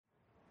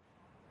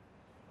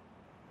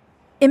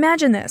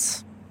Imagine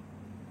this.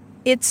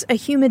 It's a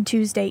humid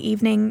Tuesday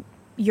evening.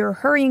 You're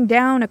hurrying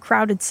down a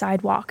crowded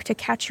sidewalk to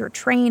catch your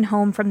train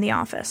home from the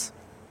office.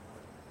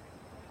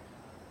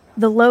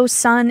 The low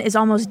sun is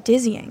almost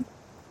dizzying.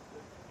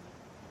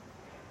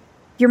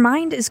 Your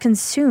mind is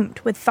consumed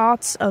with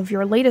thoughts of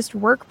your latest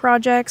work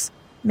projects,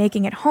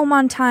 making it home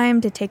on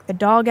time to take the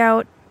dog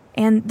out,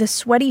 and the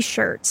sweaty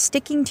shirt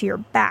sticking to your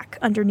back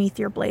underneath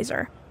your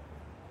blazer.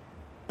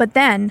 But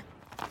then,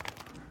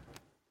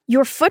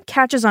 your foot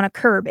catches on a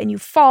curb and you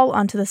fall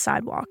onto the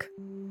sidewalk.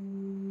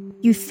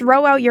 You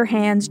throw out your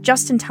hands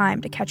just in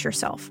time to catch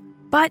yourself,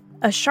 but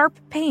a sharp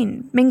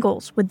pain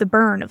mingles with the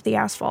burn of the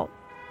asphalt.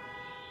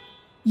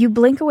 You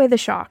blink away the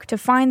shock to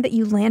find that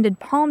you landed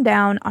palm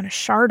down on a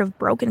shard of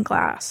broken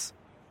glass,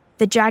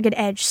 the jagged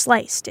edge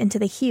sliced into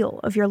the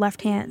heel of your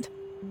left hand.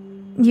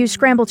 You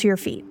scramble to your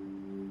feet.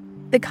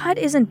 The cut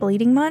isn't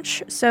bleeding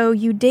much, so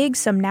you dig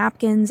some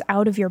napkins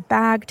out of your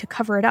bag to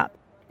cover it up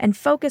and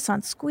focus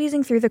on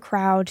squeezing through the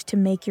crowd to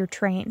make your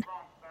train.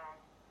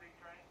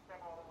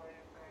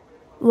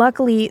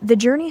 Luckily, the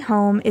journey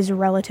home is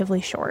relatively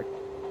short.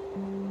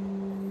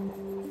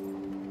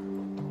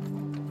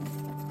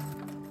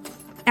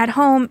 At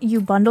home,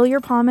 you bundle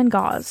your palm in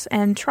gauze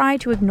and try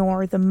to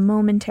ignore the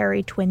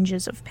momentary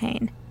twinges of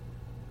pain.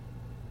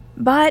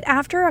 But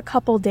after a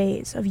couple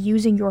days of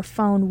using your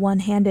phone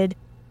one-handed,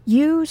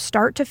 you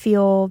start to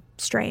feel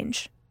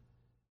strange.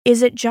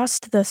 Is it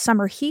just the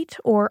summer heat,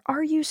 or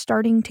are you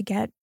starting to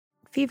get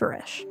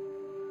feverish?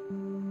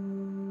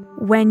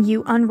 When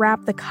you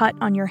unwrap the cut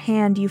on your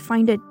hand, you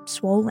find it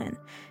swollen.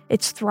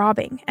 It's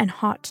throbbing and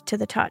hot to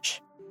the touch.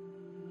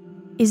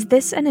 Is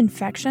this an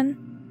infection?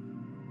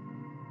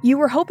 You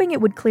were hoping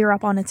it would clear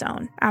up on its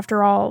own.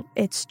 After all,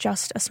 it's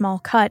just a small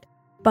cut,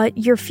 but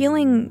you're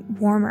feeling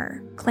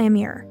warmer,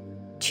 clammier.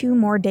 2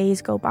 more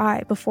days go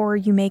by before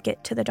you make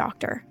it to the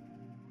doctor.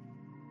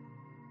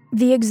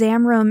 The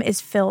exam room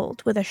is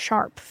filled with a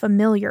sharp,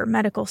 familiar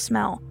medical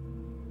smell.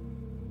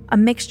 A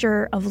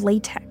mixture of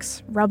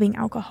latex, rubbing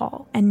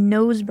alcohol, and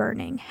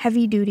nose-burning,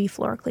 heavy-duty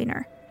floor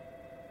cleaner.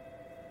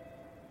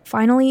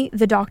 Finally,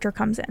 the doctor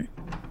comes in.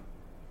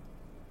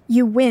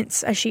 You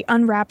wince as she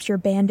unwraps your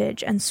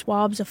bandage and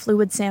swabs a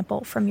fluid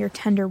sample from your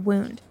tender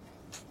wound.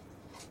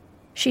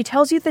 She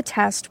tells you the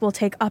test will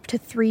take up to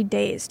 3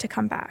 days to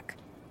come back.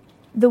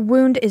 The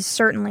wound is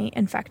certainly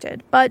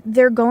infected, but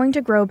they're going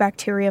to grow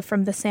bacteria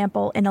from the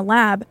sample in a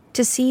lab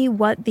to see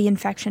what the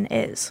infection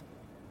is.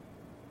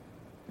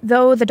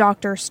 Though the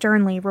doctor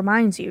sternly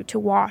reminds you to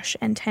wash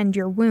and tend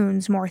your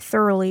wounds more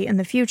thoroughly in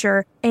the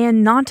future,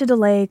 and not to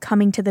delay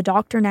coming to the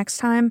doctor next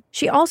time,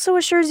 she also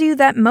assures you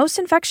that most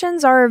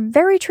infections are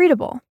very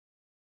treatable.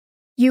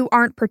 You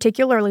aren't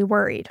particularly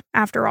worried.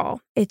 After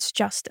all, it's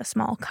just a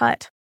small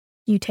cut.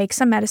 You take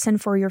some medicine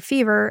for your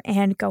fever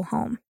and go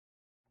home.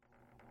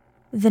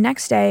 The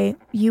next day,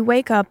 you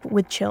wake up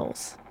with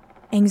chills.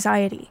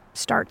 Anxiety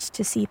starts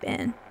to seep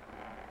in.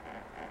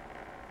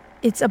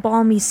 It's a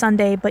balmy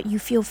Sunday, but you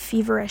feel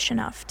feverish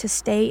enough to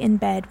stay in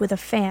bed with a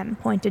fan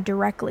pointed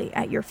directly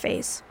at your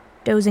face,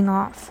 dozing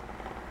off.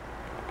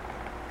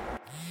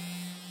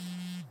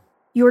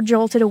 You're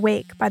jolted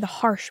awake by the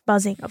harsh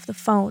buzzing of the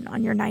phone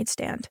on your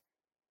nightstand.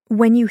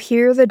 When you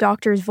hear the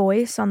doctor's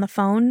voice on the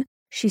phone,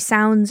 she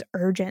sounds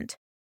urgent.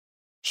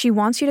 She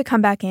wants you to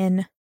come back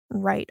in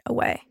right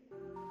away.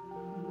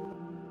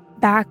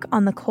 Back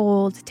on the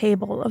cold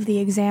table of the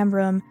exam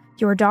room,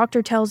 your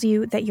doctor tells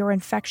you that your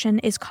infection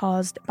is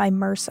caused by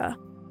MRSA.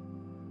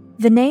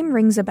 The name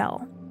rings a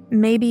bell,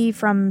 maybe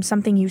from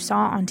something you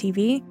saw on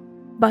TV,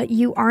 but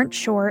you aren't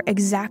sure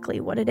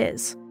exactly what it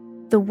is.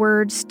 The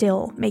word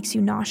still makes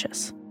you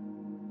nauseous.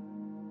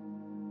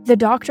 The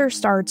doctor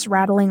starts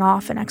rattling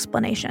off an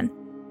explanation.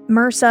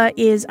 MRSA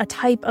is a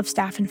type of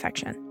staph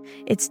infection.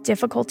 It's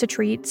difficult to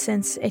treat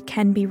since it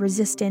can be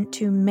resistant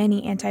to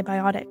many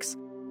antibiotics.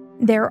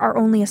 There are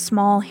only a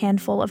small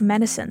handful of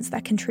medicines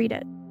that can treat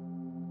it.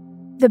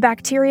 The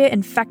bacteria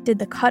infected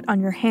the cut on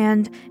your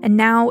hand, and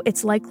now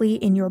it's likely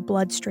in your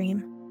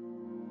bloodstream.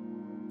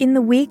 In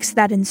the weeks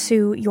that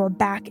ensue, you're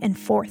back and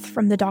forth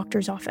from the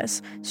doctor's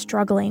office,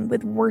 struggling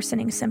with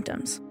worsening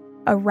symptoms.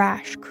 A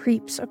rash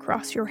creeps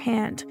across your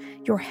hand.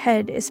 Your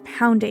head is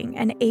pounding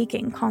and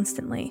aching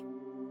constantly.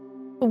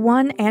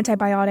 One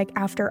antibiotic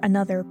after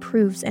another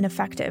proves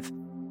ineffective,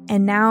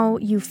 and now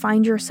you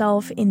find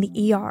yourself in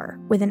the ER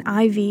with an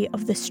IV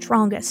of the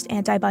strongest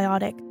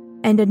antibiotic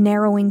and a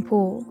narrowing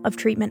pool of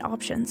treatment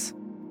options.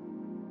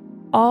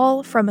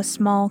 All from a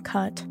small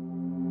cut.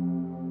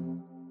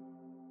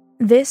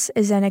 This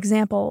is an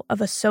example of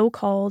a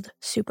so-called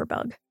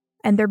superbug,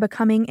 and they're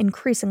becoming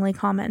increasingly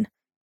common.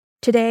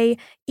 Today,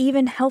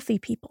 even healthy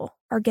people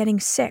are getting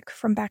sick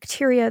from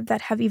bacteria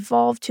that have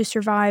evolved to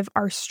survive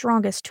our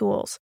strongest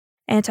tools,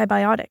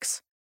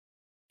 antibiotics.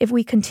 If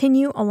we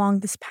continue along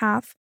this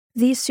path,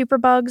 these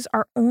superbugs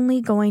are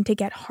only going to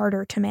get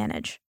harder to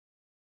manage.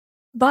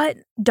 But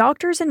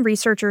doctors and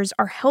researchers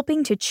are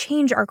helping to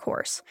change our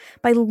course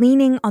by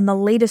leaning on the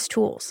latest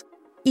tools,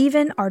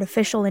 even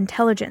artificial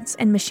intelligence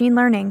and machine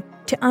learning,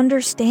 to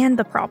understand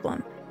the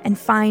problem and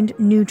find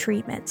new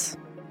treatments.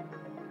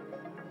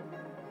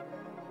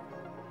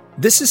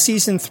 This is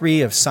Season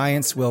 3 of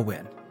Science Will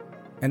Win,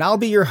 and I'll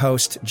be your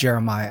host,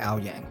 Jeremiah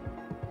Owyang.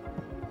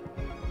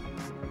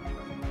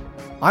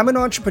 I'm an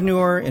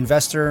entrepreneur,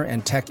 investor,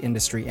 and tech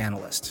industry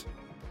analyst.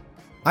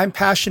 I'm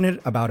passionate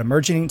about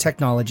emerging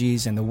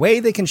technologies and the way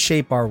they can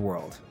shape our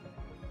world.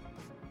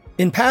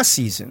 In past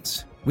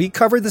seasons, we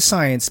covered the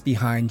science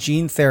behind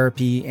gene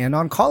therapy and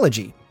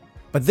oncology,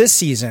 but this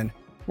season,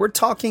 we're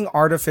talking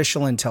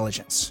artificial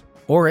intelligence,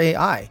 or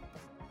AI.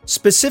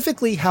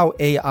 Specifically how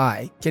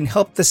AI can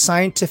help the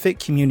scientific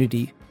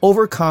community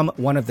overcome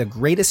one of the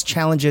greatest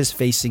challenges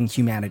facing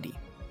humanity: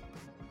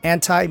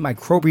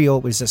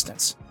 antimicrobial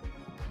resistance,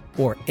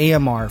 or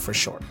AMR for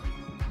short.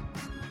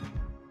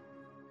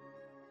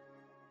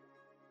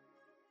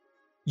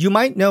 You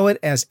might know it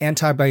as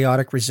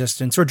antibiotic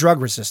resistance or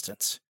drug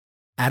resistance.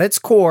 At its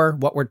core,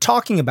 what we're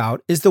talking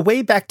about is the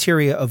way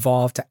bacteria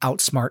evolved to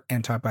outsmart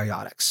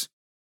antibiotics.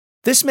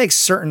 This makes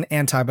certain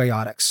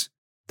antibiotics,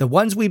 the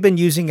ones we've been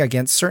using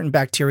against certain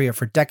bacteria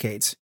for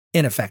decades,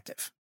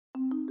 ineffective.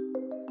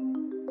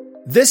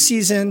 This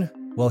season,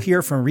 we'll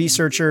hear from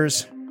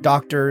researchers,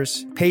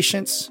 doctors,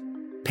 patients,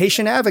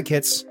 patient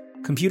advocates,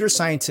 computer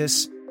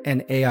scientists,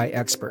 and AI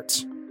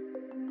experts.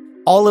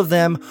 All of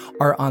them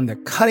are on the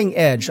cutting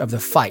edge of the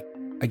fight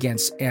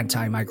against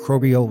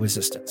antimicrobial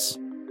resistance.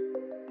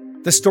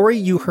 The story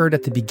you heard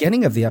at the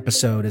beginning of the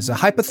episode is a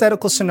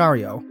hypothetical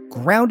scenario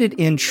grounded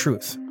in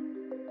truth.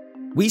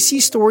 We see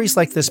stories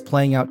like this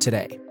playing out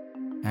today,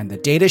 and the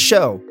data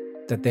show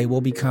that they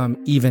will become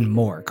even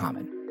more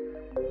common.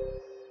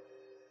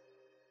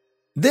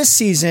 This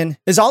season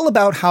is all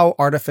about how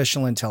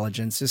artificial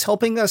intelligence is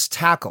helping us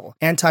tackle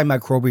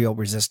antimicrobial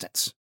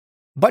resistance.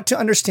 But to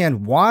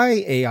understand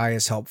why AI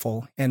is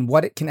helpful and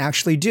what it can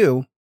actually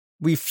do,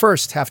 we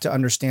first have to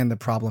understand the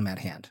problem at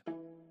hand.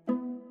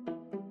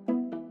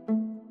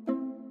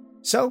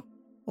 So,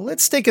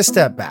 let's take a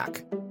step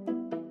back.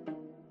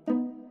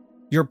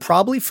 You're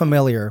probably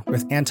familiar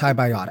with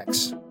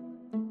antibiotics.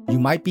 You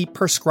might be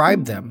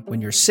prescribed them when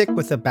you're sick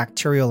with a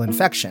bacterial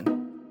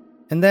infection.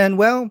 And then,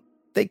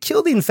 they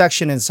kill the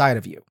infection inside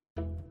of you.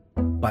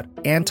 But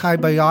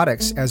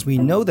antibiotics, as we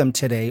know them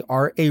today,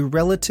 are a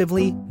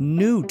relatively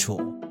new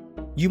tool.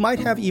 You might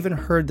have even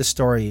heard the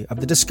story of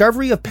the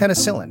discovery of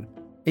penicillin,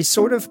 a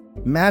sort of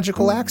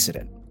magical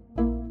accident.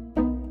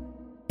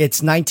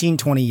 It's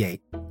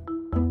 1928.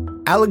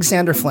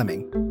 Alexander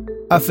Fleming,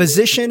 a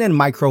physician and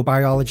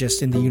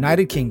microbiologist in the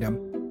United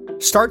Kingdom,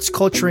 starts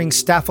culturing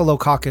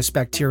Staphylococcus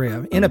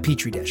bacteria in a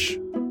petri dish.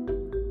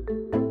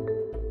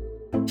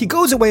 He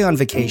goes away on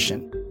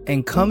vacation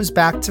and comes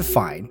back to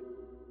find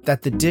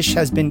that the dish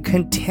has been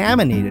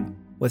contaminated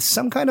with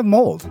some kind of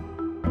mold.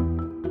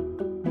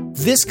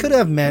 This could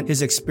have meant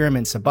his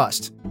experiment's a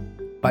bust,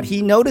 but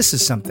he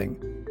notices something.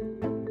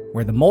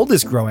 Where the mold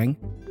is growing,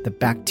 the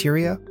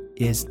bacteria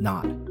is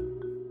not.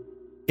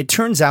 It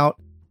turns out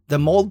the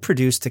mold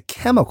produced a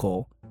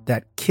chemical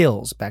that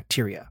kills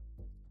bacteria.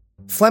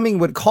 Fleming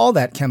would call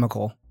that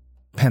chemical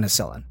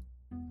penicillin.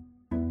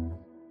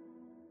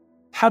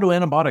 How do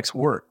antibiotics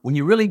work? When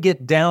you really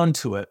get down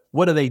to it,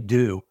 what do they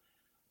do?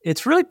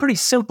 It's really pretty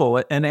simple.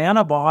 An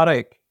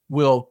antibiotic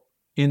will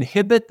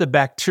inhibit the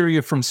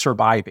bacteria from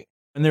surviving.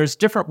 And there's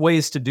different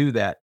ways to do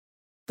that.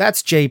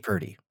 That's Jay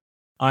Purdy.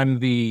 I'm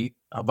the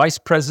Vice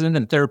President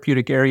and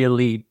Therapeutic Area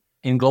Lead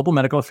in Global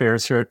Medical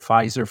Affairs here at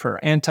Pfizer for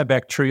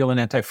antibacterial and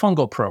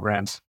antifungal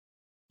programs.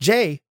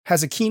 Jay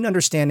has a keen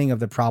understanding of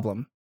the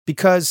problem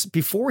because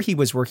before he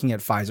was working at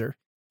Pfizer,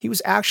 he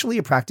was actually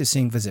a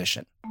practicing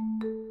physician.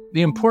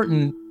 The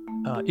important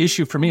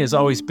issue for me has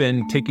always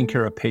been taking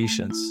care of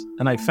patients.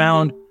 And I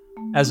found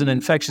as an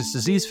infectious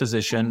disease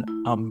physician,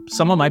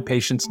 some of my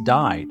patients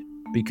died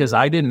because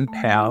I didn't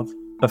have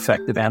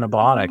effective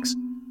antibiotics.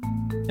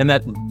 And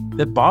that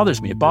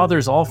bothers me. It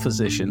bothers all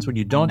physicians when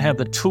you don't have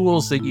the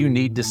tools that you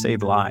need to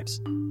save lives.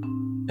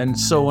 And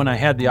so when I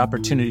had the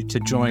opportunity to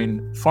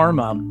join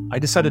pharma, I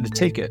decided to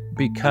take it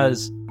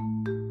because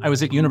I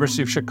was at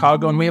University of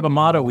Chicago and we have a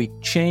motto: we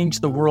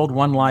change the world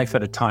one life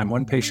at a time,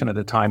 one patient at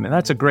a time. And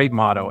that's a great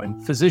motto.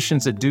 And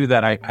physicians that do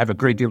that, I have a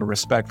great deal of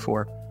respect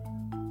for.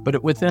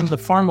 But within the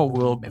pharma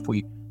world, if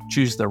we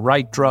choose the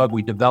right drug,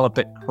 we develop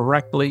it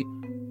correctly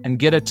and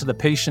get it to the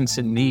patients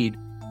in need,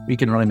 we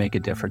can really make a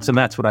difference. And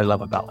that's what I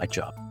love about my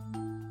job.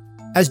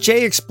 As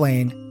Jay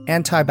explained,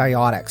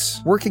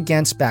 antibiotics work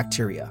against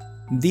bacteria.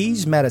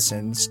 These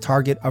medicines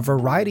target a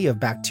variety of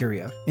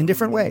bacteria in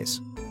different ways.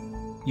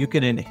 You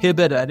can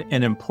inhibit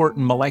an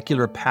important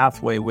molecular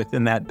pathway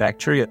within that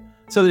bacteria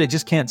so that it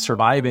just can't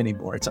survive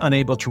anymore. It's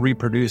unable to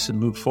reproduce and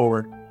move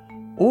forward.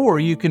 Or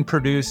you can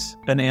produce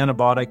an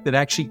antibiotic that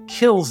actually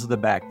kills the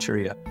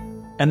bacteria.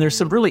 And there's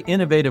some really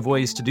innovative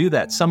ways to do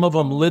that. Some of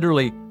them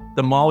literally,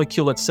 the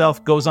molecule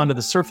itself goes onto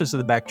the surface of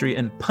the bacteria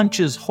and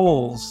punches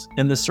holes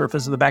in the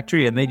surface of the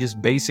bacteria, and they just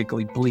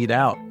basically bleed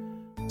out.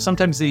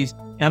 Sometimes these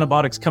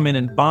antibiotics come in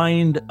and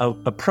bind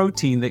a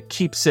protein that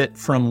keeps it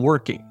from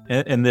working,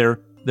 and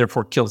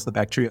therefore kills the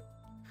bacteria.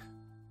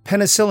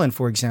 Penicillin,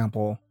 for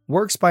example,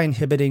 works by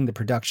inhibiting the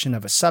production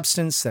of a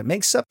substance that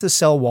makes up the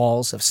cell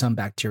walls of some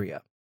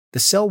bacteria. The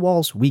cell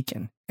walls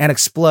weaken and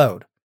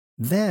explode.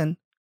 Then,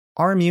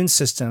 our immune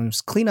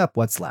systems clean up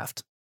what's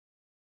left.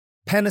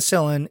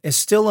 Penicillin is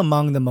still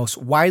among the most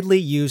widely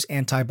used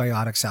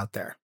antibiotics out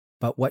there.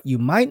 But what you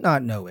might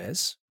not know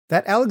is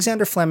that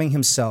Alexander Fleming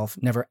himself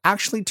never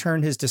actually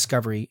turned his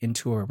discovery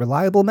into a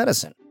reliable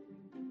medicine.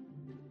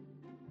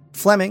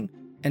 Fleming,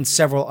 and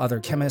several other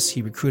chemists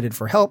he recruited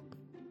for help,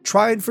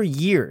 tried for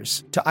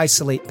years to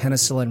isolate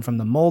penicillin from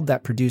the mold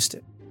that produced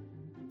it.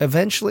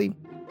 Eventually,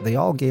 they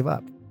all gave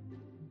up.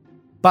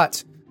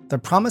 But the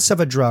promise of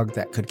a drug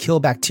that could kill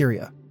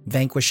bacteria,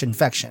 vanquish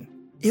infection,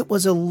 it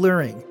was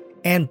alluring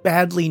and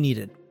badly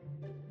needed.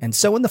 And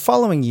so in the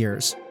following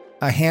years,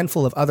 a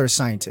handful of other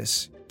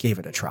scientists gave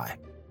it a try.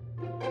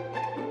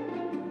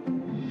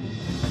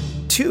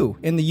 Two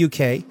in the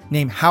UK,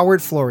 named Howard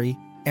Florey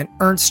and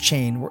Ernst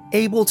Chain, were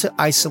able to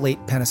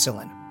isolate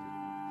penicillin.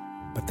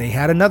 But they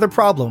had another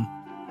problem.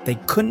 They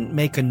couldn't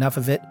make enough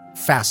of it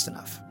fast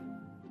enough.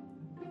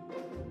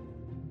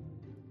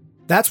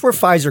 That's where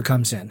Pfizer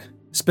comes in,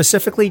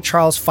 specifically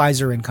Charles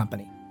Pfizer and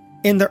Company.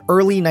 In the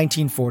early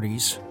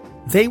 1940s,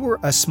 they were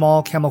a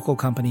small chemical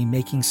company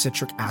making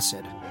citric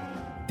acid.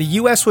 The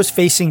US was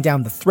facing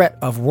down the threat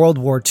of World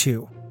War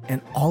II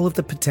and all of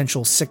the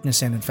potential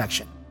sickness and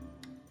infection.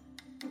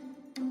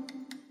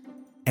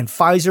 And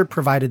Pfizer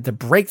provided the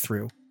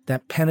breakthrough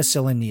that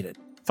penicillin needed.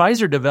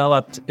 Pfizer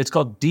developed, it's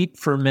called deep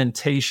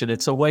fermentation.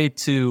 It's a way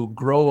to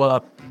grow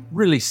up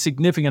really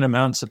significant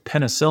amounts of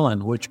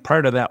penicillin, which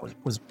part of that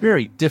was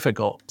very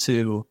difficult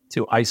to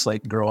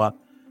isolate and grow up,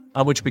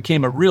 which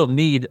became a real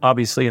need,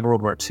 obviously, in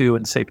World War II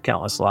and saved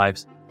countless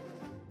lives.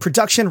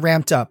 Production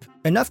ramped up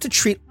enough to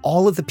treat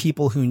all of the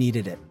people who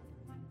needed it.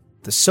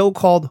 The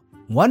so-called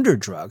wonder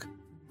drug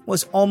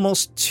was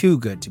almost too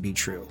good to be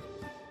true.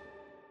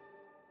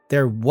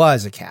 There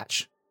was a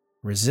catch.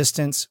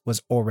 Resistance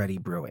was already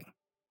brewing.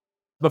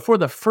 Before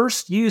the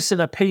first use in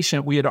a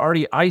patient, we had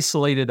already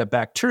isolated a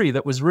bacteria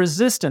that was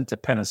resistant to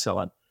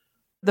penicillin.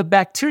 The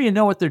bacteria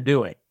know what they're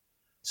doing.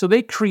 So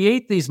they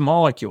create these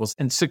molecules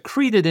and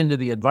secrete it into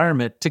the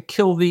environment to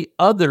kill the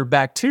other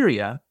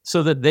bacteria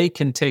so that they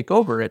can take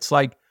over. It's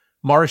like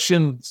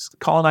Martians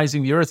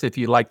colonizing the Earth, if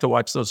you like to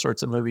watch those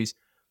sorts of movies.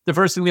 The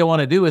first thing they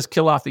want to do is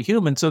kill off the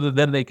human so that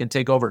then they can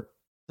take over.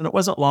 And it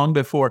wasn't long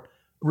before a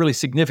really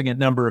significant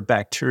number of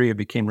bacteria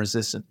became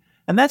resistant.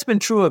 And that's been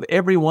true of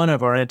every one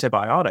of our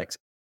antibiotics.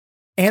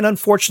 And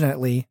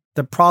unfortunately,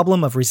 the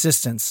problem of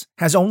resistance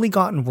has only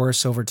gotten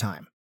worse over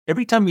time.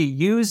 Every time you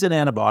use an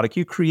antibiotic,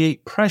 you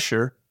create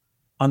pressure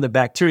on the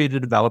bacteria to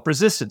develop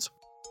resistance.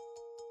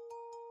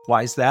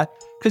 Why is that?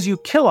 Because you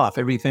kill off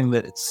everything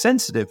that's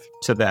sensitive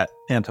to that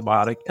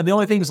antibiotic, and the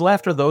only things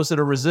left are those that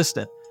are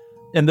resistant.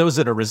 And those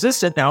that are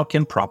resistant now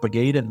can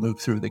propagate and move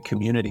through the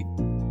community.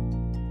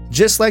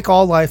 Just like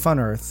all life on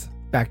Earth,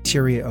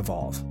 bacteria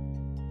evolve.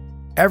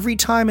 Every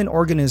time an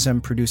organism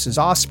produces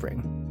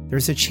offspring,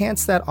 there's a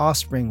chance that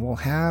offspring will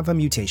have a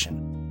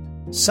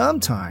mutation.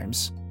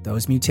 Sometimes,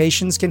 those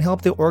mutations can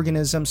help the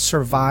organism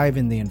survive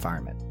in the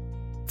environment.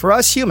 For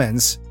us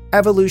humans,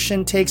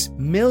 evolution takes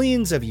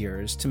millions of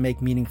years to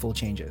make meaningful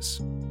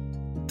changes.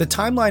 The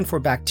timeline for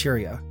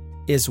bacteria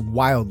is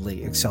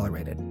wildly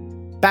accelerated.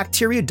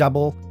 Bacteria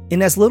double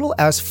in as little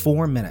as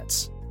 4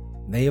 minutes.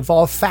 They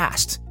evolve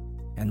fast,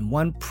 and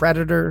one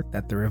predator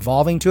that they're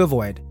evolving to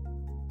avoid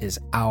is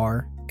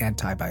our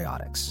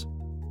antibiotics.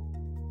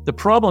 The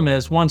problem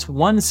is once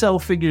one cell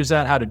figures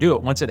out how to do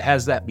it, once it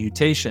has that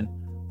mutation,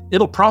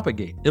 it'll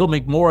propagate. It'll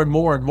make more and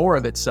more and more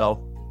of itself,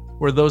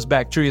 where those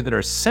bacteria that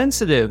are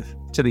sensitive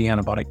to the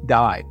antibiotic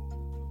die.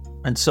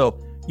 And so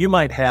you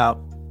might have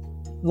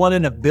 1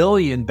 in a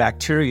billion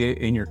bacteria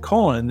in your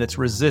colon that's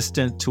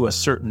resistant to a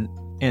certain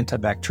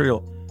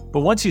antibacterial. But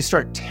once you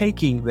start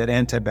taking that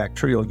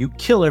antibacterial, you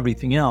kill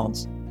everything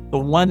else. The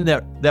one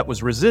that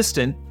was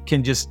resistant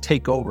can just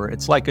take over.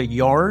 It's like a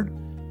yard.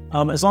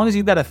 As long as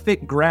you've got a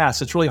thick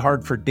grass, it's really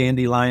hard for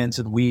dandelions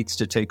and weeds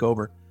to take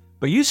over.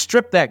 But you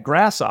strip that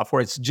grass off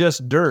where it's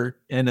just dirt,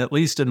 and at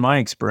least in my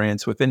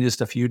experience, within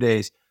just a few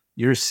days,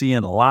 you're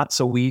seeing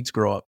lots of weeds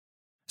grow up.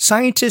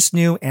 Scientists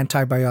knew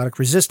antibiotic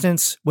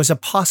resistance was a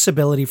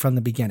possibility from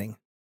the beginning.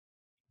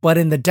 But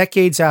in the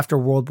decades after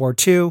World War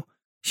II,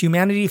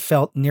 humanity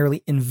felt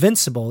nearly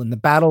invincible in the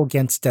battle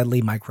against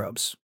deadly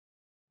microbes.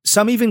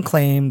 Some even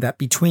claim that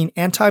between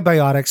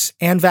antibiotics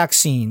and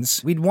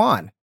vaccines, we'd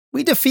won.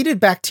 We defeated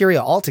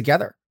bacteria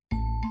altogether.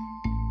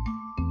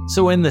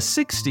 So in the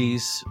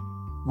 60s,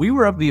 we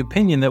were of the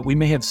opinion that we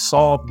may have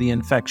solved the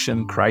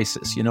infection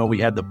crisis. You know, we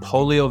had the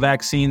polio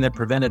vaccine that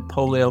prevented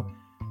polio.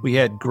 We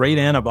had great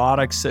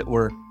antibiotics that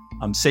were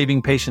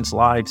saving patients'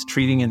 lives,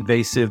 treating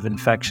invasive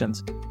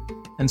infections.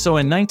 And so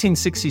in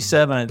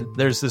 1967,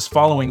 there's this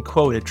following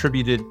quote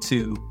attributed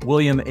to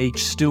William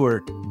H.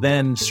 Stewart,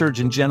 then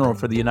Surgeon General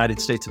for the United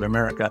States of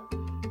America.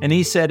 And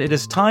he said, "It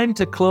is time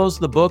to close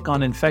the book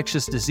on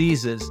infectious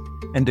diseases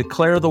and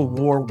declare the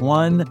war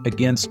won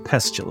against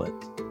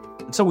pestilence."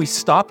 And so we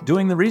stopped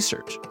doing the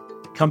research.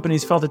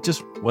 Companies felt it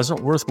just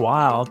wasn't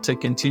worthwhile to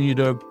continue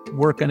to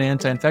work on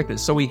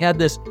anti-infectives. So we had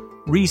this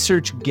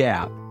research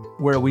gap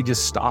where we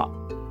just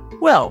stopped.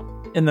 Well,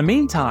 in the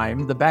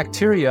meantime, the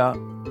bacteria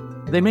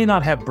They may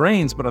not have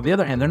brains, but on the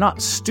other hand, they're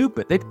not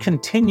stupid. They've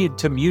continued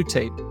to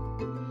mutate.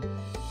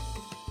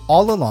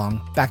 All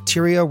along,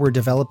 bacteria were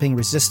developing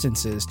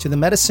resistances to the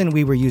medicine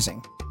we were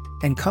using,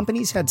 and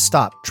companies had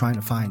stopped trying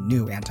to find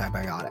new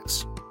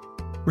antibiotics.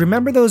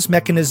 Remember those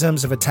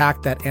mechanisms of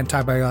attack that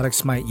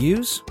antibiotics might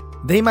use?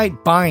 They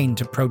might bind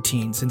to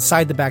proteins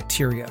inside the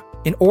bacteria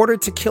in order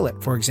to kill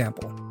it, for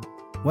example.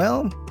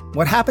 Well,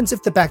 what happens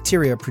if the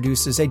bacteria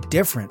produces a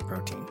different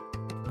protein?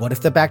 What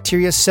if the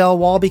bacteria's cell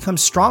wall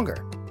becomes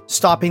stronger,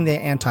 stopping the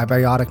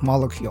antibiotic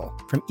molecule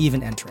from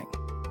even entering?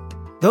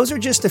 Those are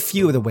just a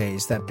few of the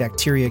ways that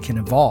bacteria can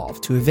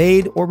evolve to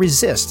evade or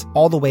resist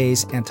all the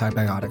ways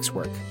antibiotics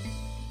work.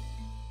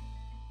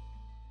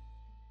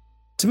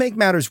 To make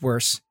matters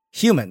worse,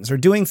 humans are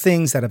doing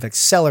things that have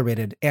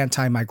accelerated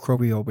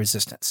antimicrobial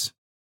resistance.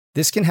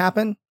 This can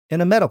happen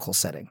in a medical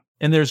setting.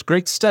 And there's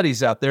great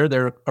studies out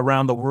there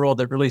around the world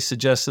that really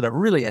suggest that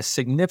a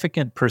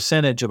significant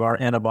percentage of our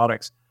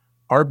antibiotics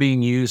are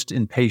being used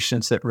in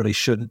patients that really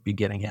shouldn't be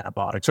getting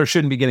antibiotics or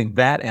shouldn't be getting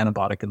that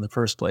antibiotic in the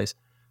first place.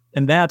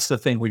 And that's the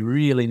thing we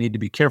really need to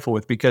be careful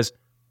with because,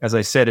 as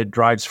I said, it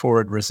drives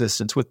forward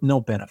resistance with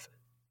no benefit.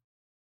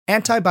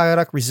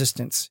 Antibiotic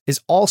resistance is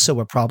also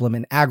a problem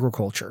in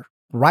agriculture,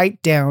 right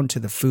down to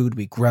the food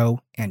we grow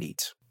and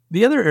eat.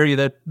 The other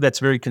area that's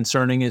very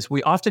concerning is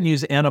we often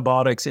use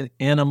antibiotics in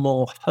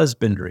animal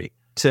husbandry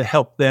to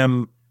help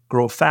them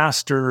grow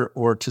faster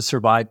or to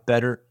survive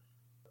better.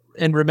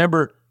 And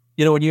remember,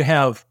 when you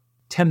have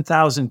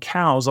 10,000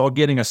 cows all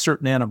getting a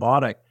certain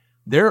antibiotic,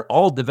 they're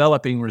all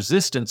developing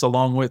resistance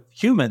along with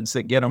humans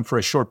that get them for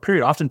a short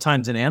period.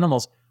 Oftentimes in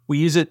animals,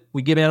 we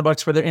give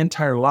antibiotics for their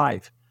entire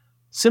life.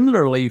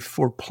 Similarly,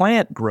 for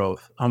plant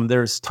growth,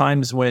 there's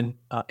times when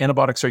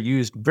antibiotics are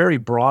used very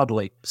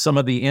broadly. Some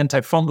of the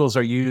antifungals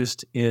are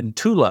used in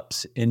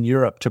tulips in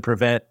Europe to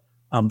prevent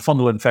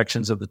fungal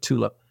infections of the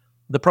tulip.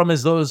 The problem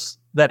is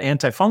that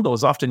antifungal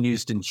is often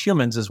used in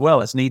humans as well,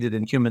 as needed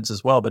in humans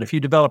as well. But if you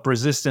develop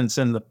resistance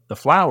in the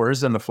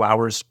flowers and the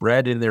flowers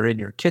spread and they're in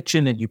your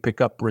kitchen and you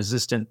pick up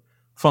resistant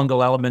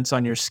fungal elements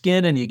on your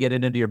skin and you get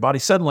it into your body,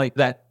 suddenly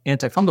that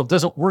antifungal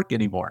doesn't work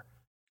anymore.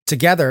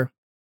 Together,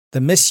 the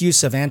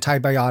misuse of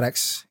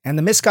antibiotics and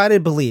the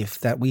misguided belief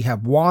that we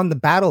have won the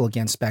battle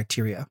against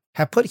bacteria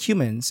have put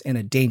humans in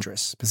a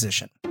dangerous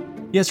position.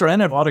 Yes, our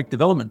antibiotic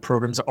development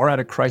programs are at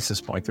a crisis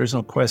point. There's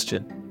no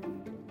question.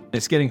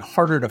 It's getting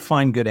harder to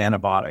find good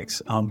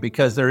antibiotics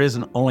because there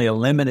isn't only a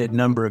limited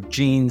number of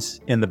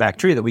genes in the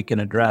bacteria that we can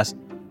address,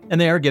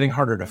 and they are getting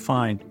harder to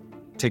find.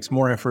 It takes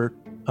more effort,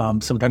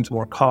 sometimes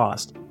more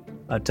cost,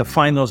 to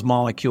find those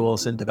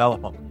molecules and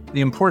develop them. The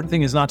important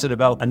thing is not to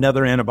develop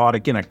another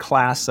antibiotic in a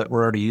class that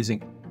we're already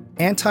using.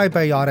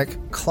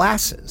 Antibiotic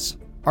classes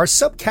are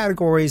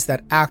subcategories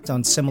that act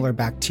on similar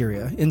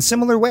bacteria in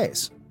similar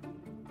ways.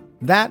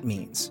 That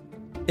means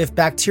if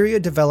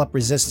bacteria develop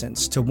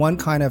resistance to one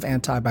kind of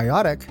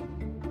antibiotic,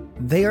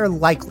 they are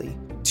likely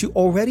to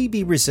already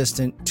be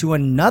resistant to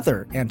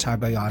another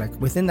antibiotic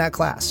within that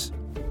class.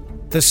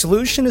 The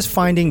solution is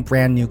finding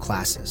brand new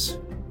classes.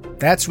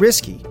 That's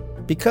risky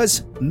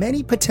because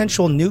many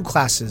potential new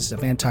classes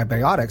of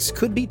antibiotics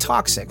could be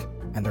toxic,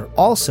 and they're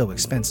also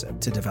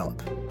expensive to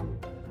develop.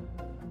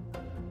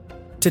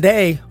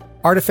 Today,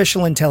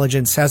 artificial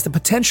intelligence has the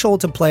potential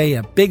to play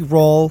a big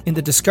role in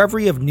the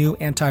discovery of new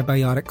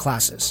antibiotic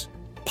classes,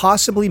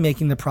 possibly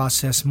making the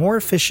process more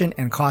efficient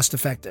and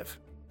cost-effective.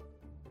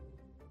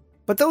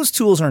 But those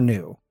tools are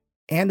new,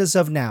 and as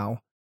of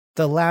now,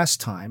 the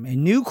last time a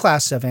new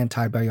class of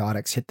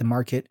antibiotics hit the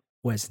market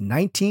was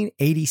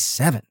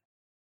 1987.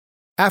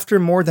 After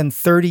more than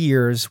 30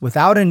 years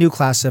without a new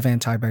class of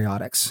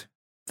antibiotics,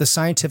 the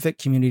scientific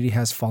community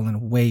has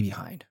fallen way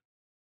behind.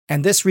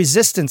 And this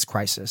resistance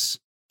crisis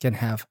can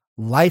have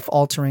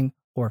life-altering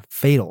or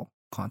fatal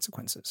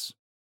consequences.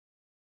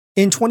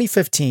 In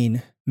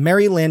 2015,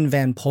 Mary Lynne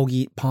Van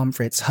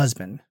Poelgeest-Pomfret's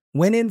husband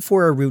went in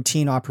for a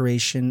routine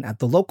operation at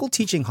the local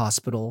teaching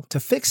hospital to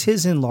fix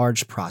his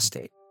enlarged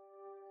prostate.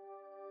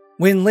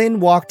 When Lynne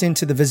walked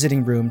into the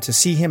visiting room to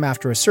see him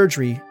after a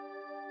surgery,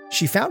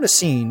 she found a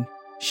scene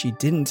she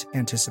didn't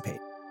anticipate.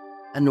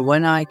 And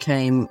when I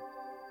came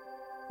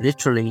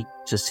literally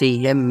to see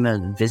him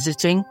and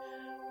visiting,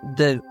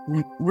 the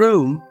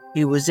room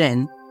he was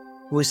in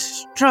was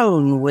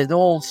strewn with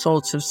all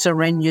sorts of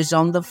syringes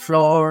on the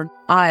floor.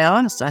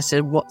 I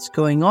said, what's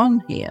going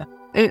on here?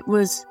 It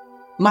was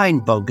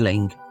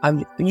mind-boggling.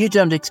 You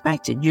don't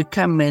expect it. You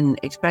come in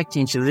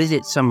expecting to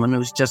visit someone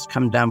who's just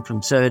come down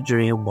from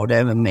surgery or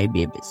whatever,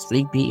 maybe a bit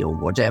sleepy or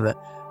whatever.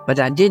 But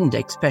I didn't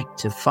expect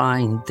to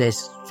find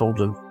this sort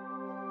of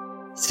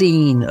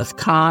scene of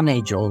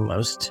carnage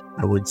almost,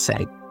 I would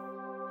say.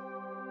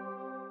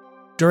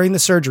 During the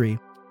surgery,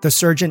 the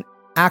surgeon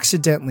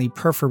accidentally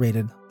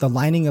perforated the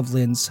lining of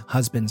Lynne's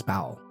husband's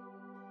bowel.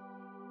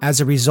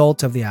 As a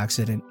result of the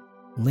accident,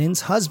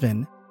 Lynne's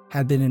husband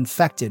had been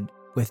infected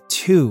with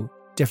 2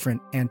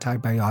 different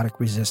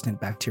antibiotic-resistant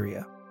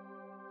bacteria.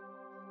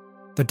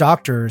 The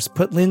doctors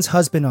put Lynne's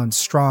husband on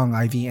strong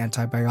IV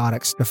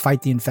antibiotics to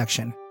fight the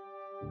infection,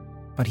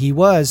 but he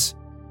was,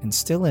 and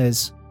still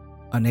is,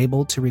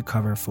 unable to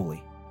recover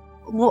fully.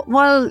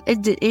 Well,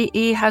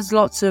 he has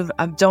lots of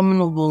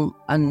abdominal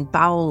and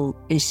bowel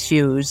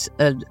issues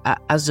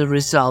as a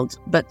result,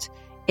 but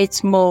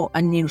it's more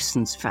a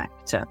nuisance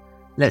factor.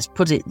 Let's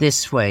put it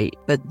this way.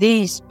 But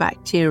these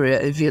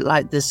bacteria, if you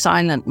like, they're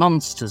silent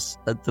monsters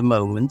at the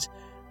moment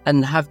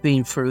and have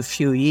been for a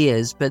few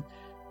years. But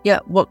yeah,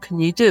 what can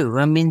you do?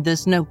 I mean,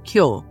 there's no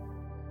cure.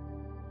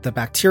 The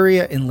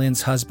bacteria in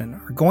Lynne's husband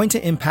are going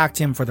to impact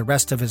him for the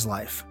rest of his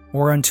life,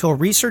 or until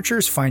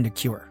researchers find a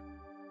cure.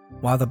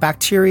 While the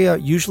bacteria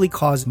usually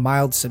cause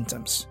mild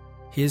symptoms,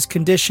 his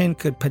condition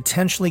could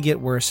potentially get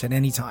worse at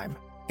any time,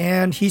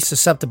 and he's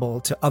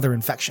susceptible to other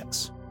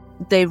infections.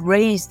 They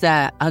raise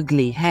their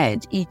ugly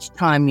head each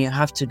time you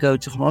have to go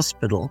to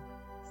hospital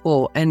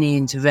for any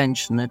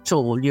intervention at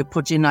all. You're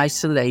put in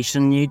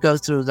isolation, you go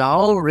through the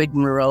whole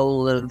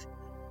rigmarole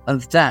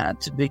of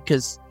that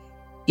because,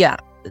 yeah,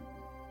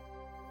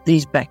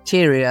 these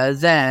bacteria are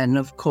there, and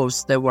of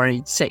course they're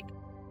worried sick.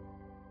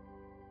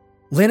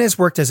 Lynne has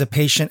worked as a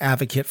patient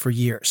advocate for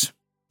years.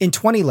 In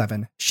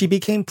 2011, she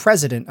became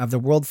president of the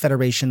World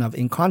Federation of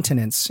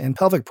Incontinence and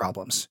Pelvic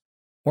Problems,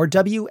 or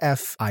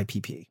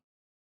WFIPP.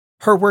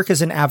 Her work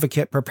as an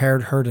advocate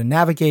prepared her to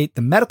navigate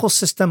the medical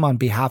system on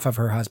behalf of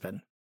her husband,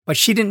 but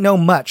she didn't know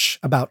much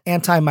about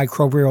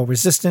antimicrobial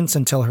resistance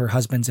until her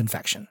husband's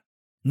infection.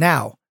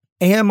 Now,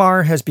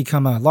 AMR has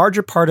become a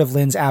larger part of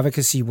Lynne's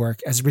advocacy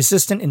work as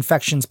resistant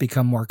infections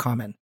become more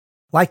common,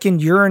 like in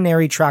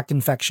urinary tract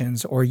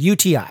infections or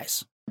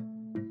UTIs.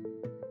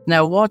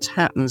 Now, what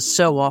happens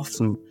so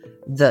often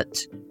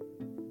that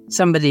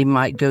somebody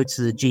might go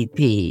to the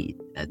GP,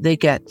 they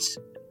get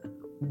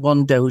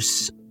one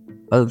dose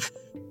of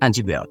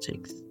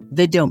antibiotics.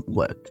 They don't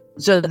work.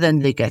 So then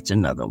they get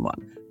another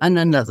one and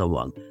another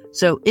one.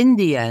 So in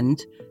the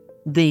end,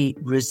 the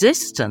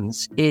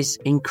resistance is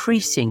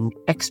increasing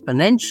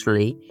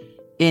exponentially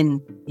in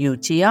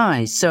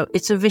UTIs. So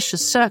it's a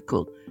vicious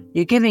circle.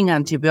 You're giving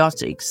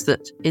antibiotics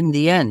that in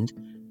the end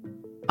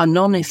are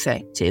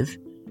non-effective.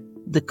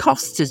 The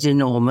cost is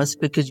enormous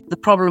because the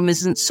problem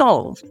isn't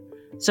solved.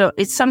 So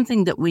it's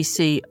something that we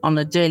see on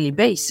a daily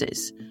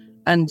basis.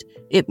 And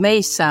it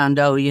may sound,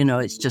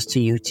 it's just a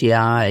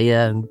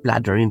UTI,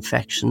 bladder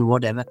infection,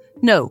 whatever.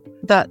 No,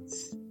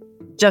 that's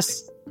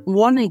just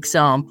one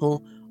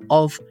example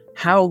of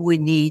how we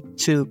need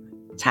to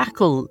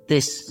tackle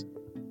this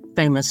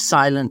famous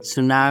silent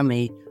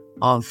tsunami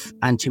of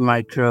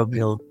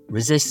antimicrobial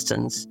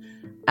resistance.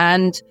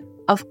 And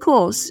of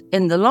course,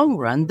 in the long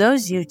run,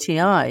 those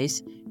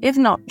UTIs, if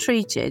not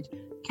treated,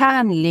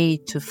 can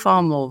lead to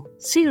far more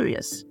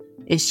serious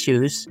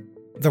issues.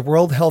 The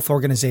World Health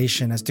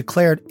Organization has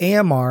declared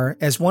AMR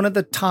as one of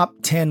the top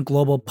 10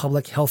 global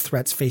public health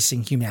threats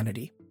facing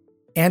humanity.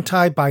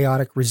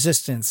 Antibiotic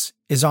resistance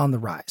is on the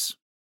rise.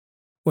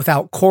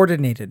 Without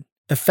coordinated,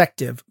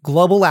 effective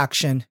global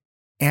action,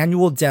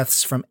 annual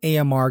deaths from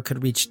AMR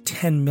could reach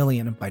 10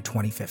 million by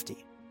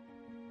 2050.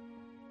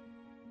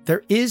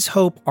 There is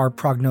hope our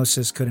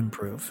prognosis could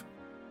improve.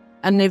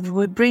 And if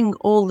we bring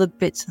all the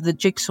bits of the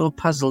jigsaw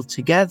puzzle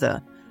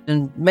together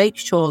and make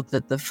sure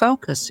that the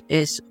focus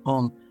is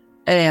on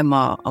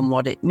AMR and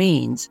what it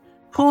means,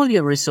 pool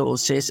your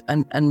resources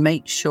and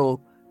make sure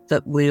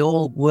that we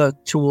all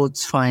work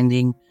towards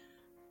finding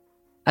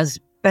as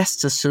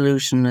best a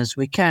solution as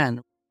we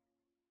can.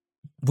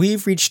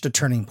 We've reached a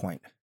turning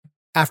point.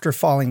 After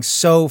falling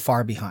so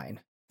far behind,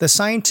 the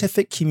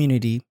scientific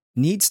community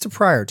needs to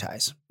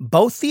prioritize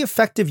both the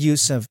effective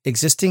use of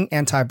existing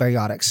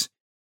antibiotics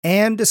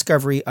and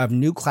discovery of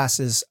new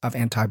classes of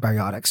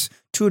antibiotics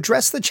to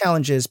address the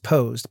challenges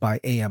posed by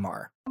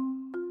AMR.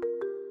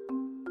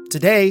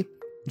 Today,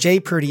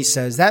 Jay Purdy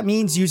says that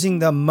means using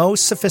the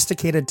most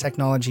sophisticated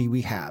technology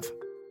we have,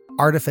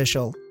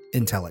 artificial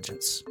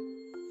intelligence.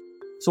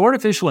 So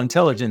artificial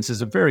intelligence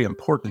is a very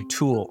important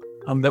tool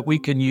that we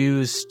can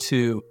use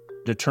to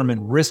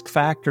determine risk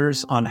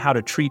factors on how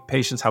to treat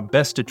patients, how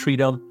best to treat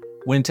them,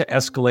 when to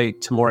escalate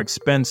to more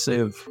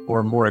expensive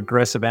or more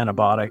aggressive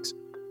antibiotics.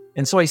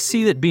 And so I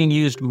see that being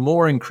used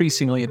more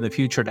increasingly in the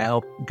future to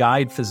help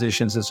guide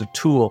physicians as a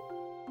tool.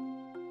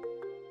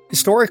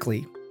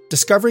 Historically,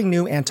 discovering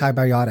new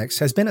antibiotics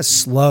has been a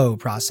slow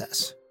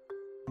process.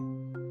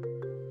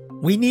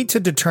 We need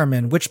to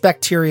determine which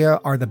bacteria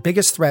are the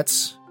biggest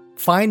threats,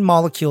 find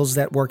molecules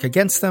that work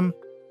against them,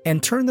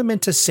 and turn them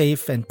into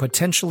safe and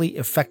potentially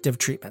effective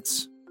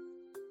treatments.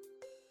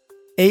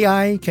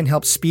 AI can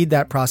help speed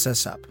that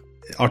process up.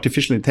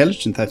 Artificial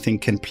intelligence, I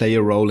think, can play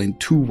a role in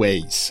two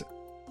ways.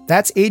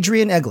 That's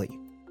Adrian Egli.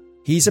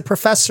 He's a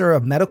professor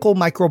of medical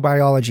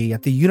microbiology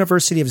at the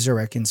University of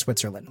Zurich in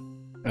Switzerland.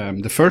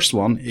 The first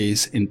one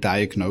is in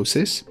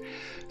diagnosis.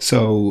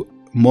 So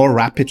more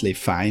rapidly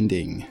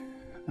finding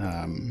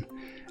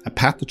a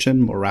pathogen,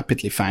 more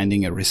rapidly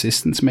finding a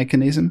resistance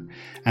mechanism.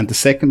 And the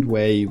second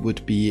way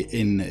would be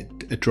in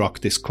a drug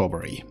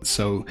discovery.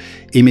 So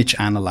image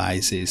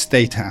analysis,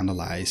 data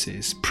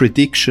analysis,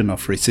 prediction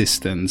of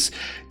resistance.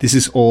 This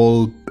is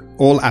all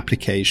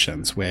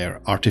applications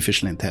where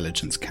artificial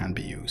intelligence can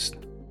be used.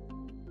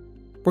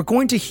 We're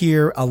going to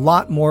hear a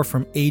lot more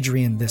from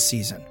Adrian this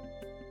season.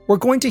 We're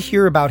going to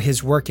hear about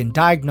his work in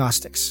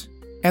diagnostics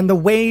and the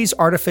ways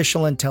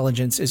artificial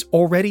intelligence is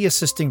already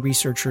assisting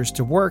researchers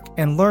to work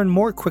and learn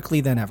more quickly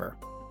than ever.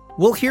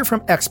 We'll hear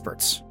from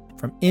experts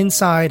from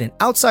inside and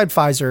outside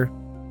Pfizer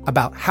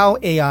about how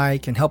AI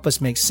can help us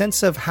make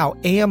sense of how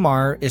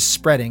AMR is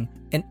spreading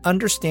and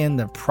understand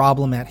the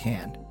problem at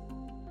hand.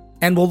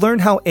 And we'll learn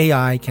how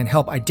AI can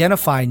help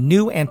identify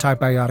new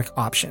antibiotic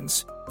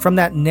options from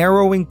that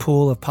narrowing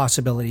pool of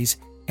possibilities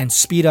and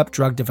speed up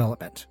drug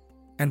development.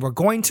 And we're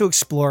going to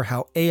explore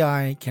how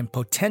AI can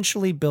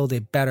potentially build a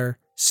better,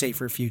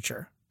 safer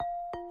future.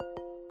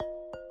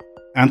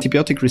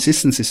 Antibiotic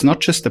resistance is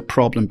not just a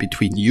problem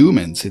between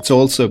humans, it's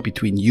also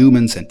between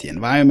humans and the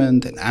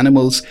environment and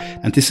animals,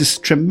 and this is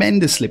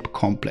tremendously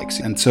complex.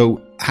 And so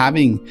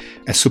having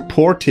a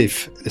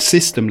supportive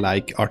system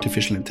like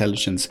artificial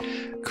intelligence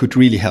could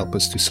really help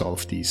us to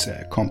solve these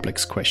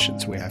complex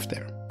questions we have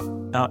there.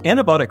 Now,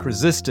 antibiotic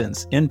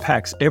resistance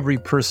impacts every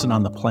person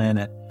on the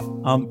planet.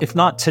 If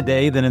not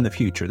today, then in the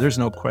future, there's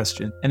no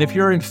question. And if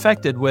you're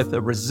infected with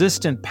a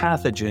resistant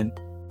pathogen,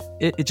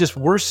 it just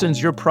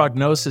worsens your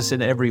prognosis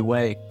in every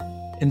way.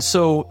 And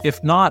so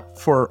if not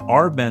for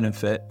our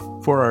benefit,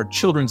 for our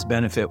children's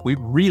benefit, we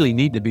really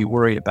need to be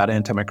worried about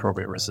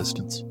antimicrobial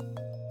resistance.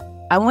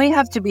 And we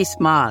have to be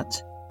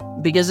smart,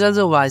 because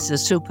otherwise the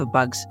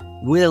superbugs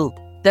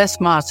they're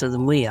smarter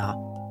than we are,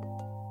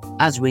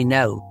 as we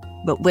know.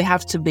 But we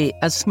have to be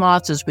as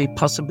smart as we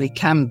possibly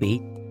can be.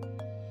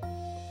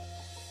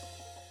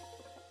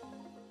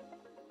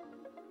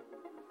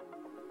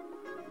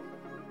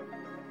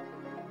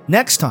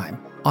 Next time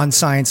on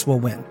Science Will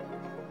Win,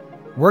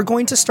 we're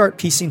going to start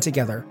piecing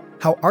together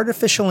how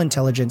artificial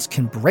intelligence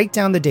can break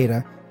down the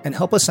data and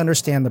help us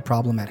understand the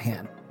problem at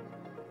hand.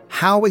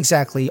 How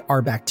exactly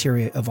are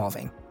bacteria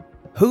evolving?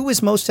 Who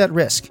is most at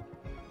risk?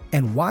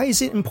 And why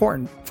is it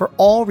important for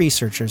all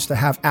researchers to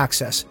have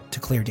access to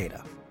clear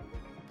data?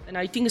 And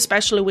I think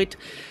especially with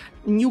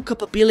new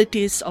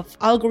capabilities of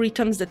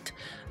algorithms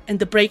and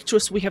the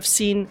breakthroughs we have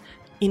seen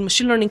in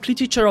machine learning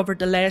literature over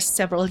the last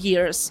several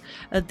years,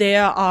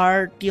 there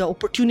are the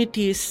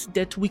opportunities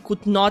that we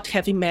could not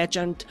have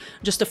imagined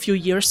just a few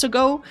years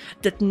ago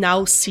that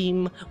now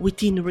seem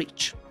within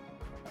reach.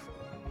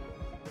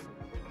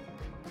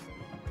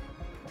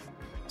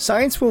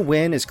 Science Will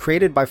Win is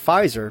created by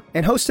Pfizer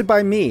and hosted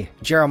by me,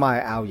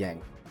 Jeremiah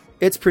Owyang.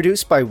 It's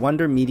produced by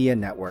Wonder Media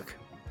Network.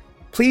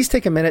 Please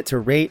take a minute to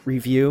rate,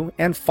 review,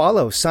 and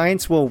follow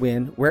Science Will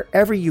Win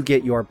wherever you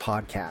get your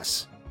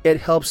podcasts. It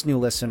helps new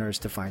listeners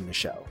to find the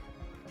show.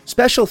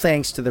 Special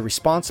thanks to the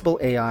responsible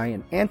AI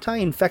and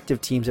anti-infective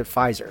teams at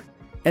Pfizer,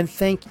 and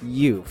thank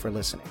you for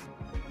listening.